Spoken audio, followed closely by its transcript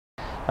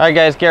Alright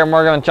guys, Garrett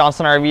Morgan with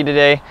Johnson RV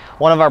today.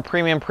 One of our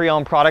premium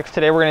pre-owned products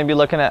today. We're going to be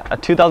looking at a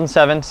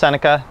 2007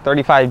 Seneca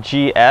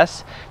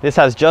 35GS. This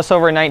has just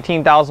over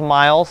 19,000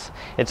 miles.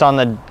 It's on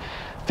the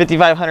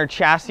 5500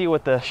 chassis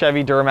with the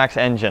Chevy Duramax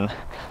engine.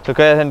 So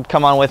go ahead and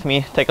come on with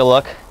me, take a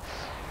look.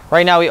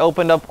 Right now we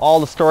opened up all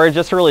the storage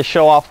just to really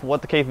show off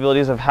what the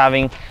capabilities of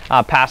having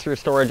pass-through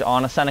storage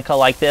on a Seneca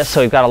like this.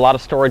 So we've got a lot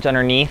of storage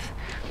underneath.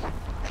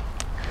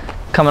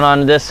 Coming on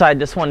to this side,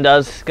 this one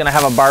gonna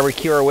have a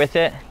barbecuer with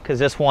it, because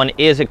this one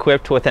is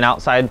equipped with an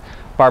outside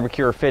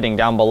barbecuer fitting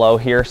down below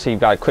here, so you've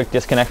got a quick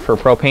disconnect for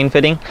propane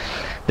fitting.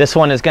 This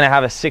one is gonna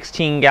have a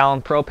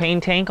 16-gallon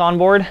propane tank on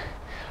board.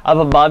 Up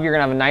above, you're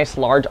gonna have a nice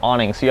large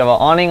awning. So you have an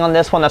awning on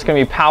this one that's gonna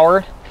be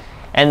powered,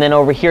 and then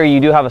over here you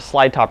do have a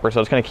slide topper, so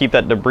it's gonna keep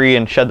that debris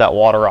and shed that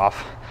water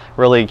off.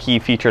 Really a key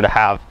feature to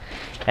have.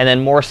 And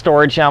then more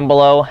storage down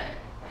below.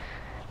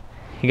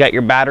 You got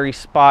your battery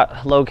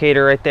spot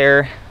locator right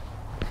there.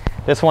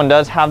 This one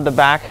does have the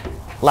back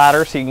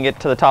ladder, so you can get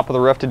to the top of the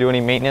roof to do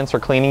any maintenance or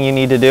cleaning you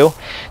need to do.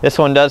 This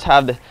one does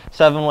have the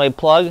 7-way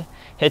plug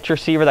hitch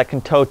receiver that can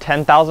tow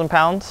 10,000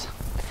 pounds.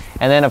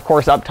 And then of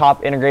course up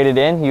top integrated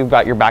in, you've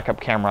got your backup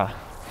camera.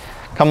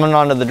 Coming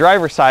onto the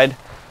driver's side,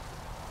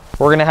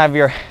 we're gonna have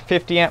your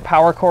 50 amp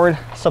power cord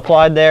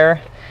supplied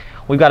there.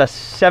 We've got a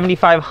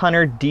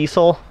 7500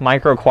 diesel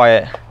micro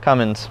quiet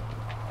Cummins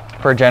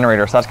for a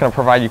generator, so that's gonna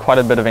provide you quite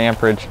a bit of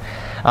amperage.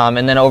 And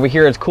then over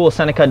here, it's cool,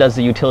 Seneca does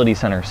the utility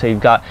center. So you've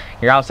got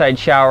your outside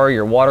shower,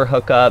 your water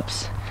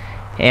hookups,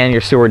 and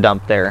your sewer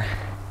dump there.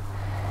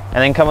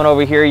 And then coming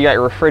over here, you got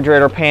your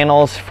refrigerator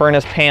panels,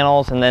 furnace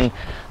panels, and then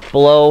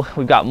below,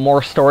 we've got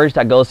more storage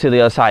that goes to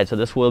the other side. So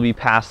this will be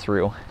passed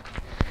through.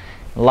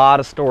 A lot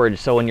of storage.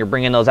 So when you're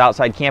bringing those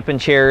outside camping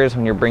chairs,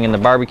 when you're bringing the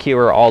barbecue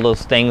or all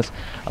those things,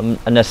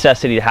 a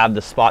necessity to have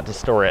the spot to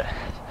store it.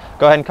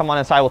 Go ahead and come on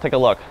inside, we'll take a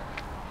look.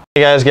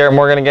 Hey guys, Garrett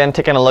Morgan again,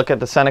 taking a look at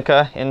the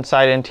Seneca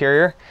inside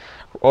interior.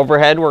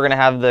 Overhead, we're gonna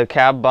have the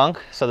cab bunk,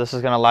 so this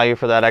is gonna allow you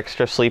for that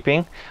extra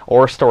sleeping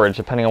or storage,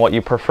 depending on what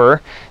you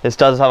prefer. This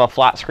does have a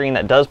flat screen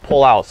that does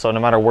pull out, so no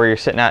matter where you're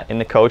sitting at in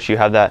the coach, you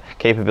have that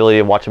capability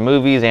of watching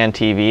movies and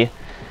TV.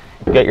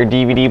 You got your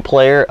DVD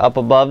player up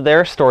above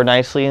there, stored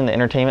nicely in the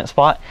entertainment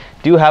spot.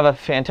 Do have a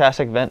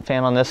fantastic vent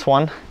fan on this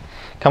one.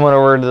 Coming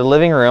over to the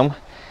living room,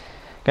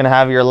 gonna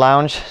have your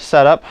lounge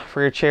set up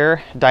for your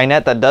chair,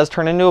 dinette that does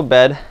turn into a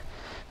bed.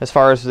 As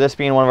far as this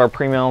being one of our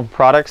premium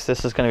products,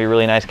 this is going to be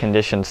really nice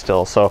condition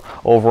still. So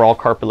overall,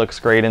 carpet looks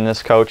great in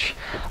this coach.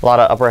 A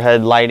lot of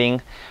upperhead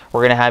lighting.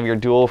 We're going to have your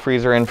dual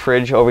freezer and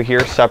fridge over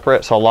here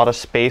separate, so a lot of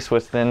space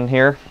within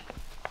here.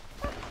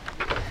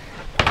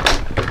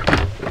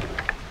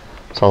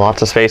 So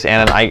lots of space,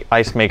 and an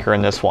ice maker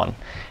in this one.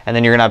 And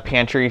then you're going to have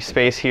pantry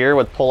space here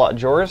with pull-out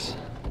drawers.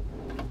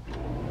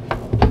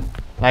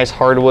 Nice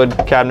hardwood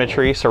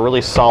cabinetry, so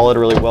really solid,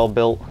 really well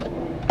built.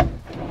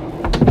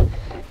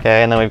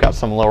 Okay, and then we've got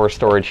some lower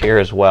storage here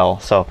as well.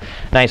 So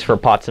nice for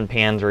pots and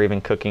pans or even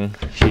cooking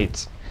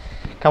sheets.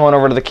 Coming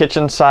over to the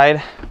kitchen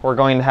side, we're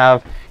going to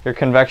have your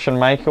convection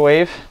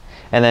microwave.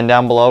 And then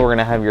down below, we're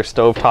gonna have your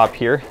stove top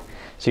here.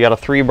 So you got a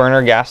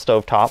 3-burner gas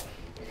stove top.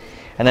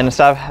 And then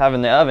instead of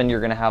having the oven,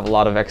 you're gonna have a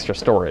lot of extra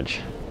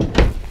storage.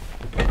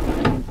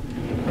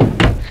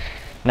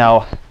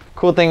 Now,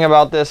 cool thing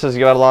about this is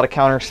you got a lot of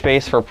counter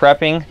space for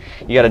prepping.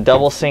 You got a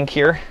double sink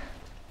here,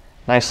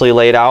 nicely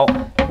laid out.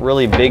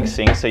 Really big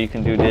sink, so you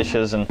can do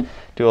dishes and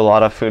do a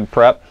lot of food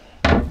prep.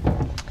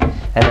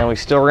 And then we're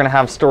gonna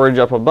have storage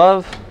up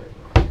above.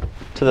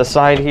 To the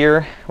side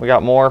here, we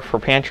got more for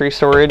pantry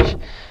storage.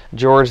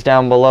 Drawers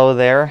down below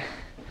there.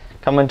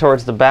 Coming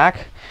towards the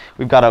back,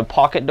 we've got a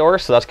pocket door,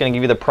 so that's gonna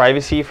give you the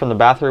privacy from the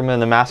bathroom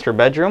and the master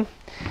bedroom.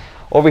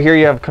 Over here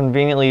you have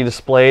conveniently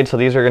displayed, so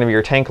these are gonna be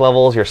your tank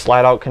levels, your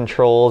slide out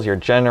controls, your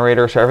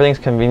generator, so everything's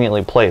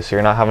conveniently placed, so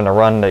you're not having to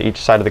run to each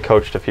side of the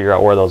coach to figure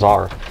out where those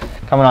are.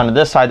 Coming on to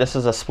this side, this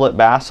is a split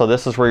bath, so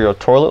this is where your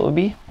toilet would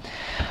be.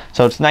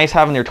 So it's nice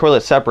having your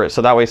toilet separate,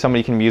 so that way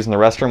somebody can be using the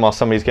restroom while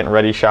somebody's getting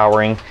ready,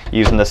 showering,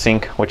 using the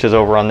sink, which is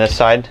over on this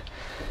side.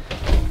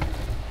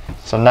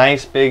 So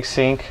nice big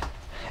sink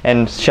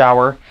and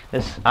shower.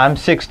 I'm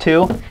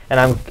 6'2", and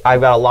I've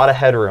got a lot of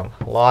headroom.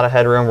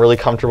 Really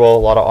comfortable, a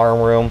lot of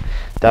arm room,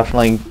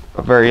 definitely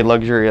very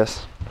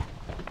luxurious.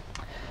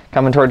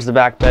 Coming towards the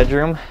back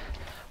bedroom,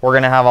 we're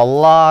gonna have a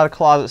lot of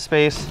closet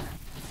space.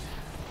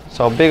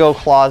 So a big old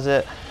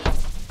closet,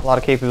 a lot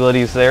of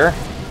capabilities there.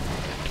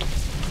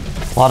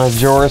 A lot of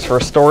drawers for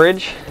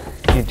storage.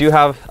 You do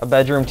have a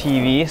bedroom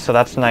TV, so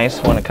that's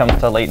nice when it comes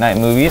to late night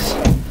movies.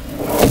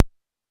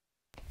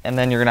 And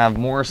then you're gonna have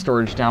more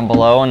storage down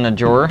below in the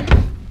drawer.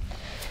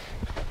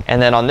 And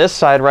then on this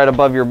side, right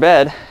above your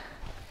bed,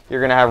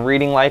 you're gonna have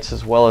reading lights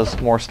as well as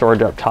more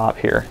storage up top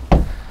here.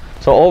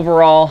 So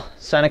overall,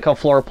 Seneca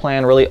floor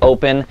plan, really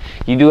open.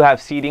 You do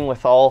have seating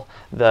with all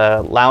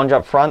the lounge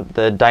up front,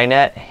 the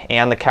dinette,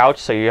 and the couch,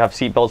 so you have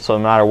seat belts, so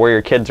no matter where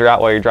your kids are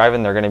at while you're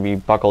driving, they're gonna be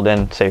buckled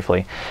in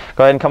safely.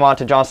 Go ahead and come on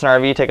to Johnson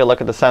RV, take a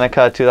look at the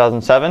Seneca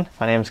 2007.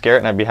 My name is Garrett,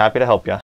 and I'd be happy to help you.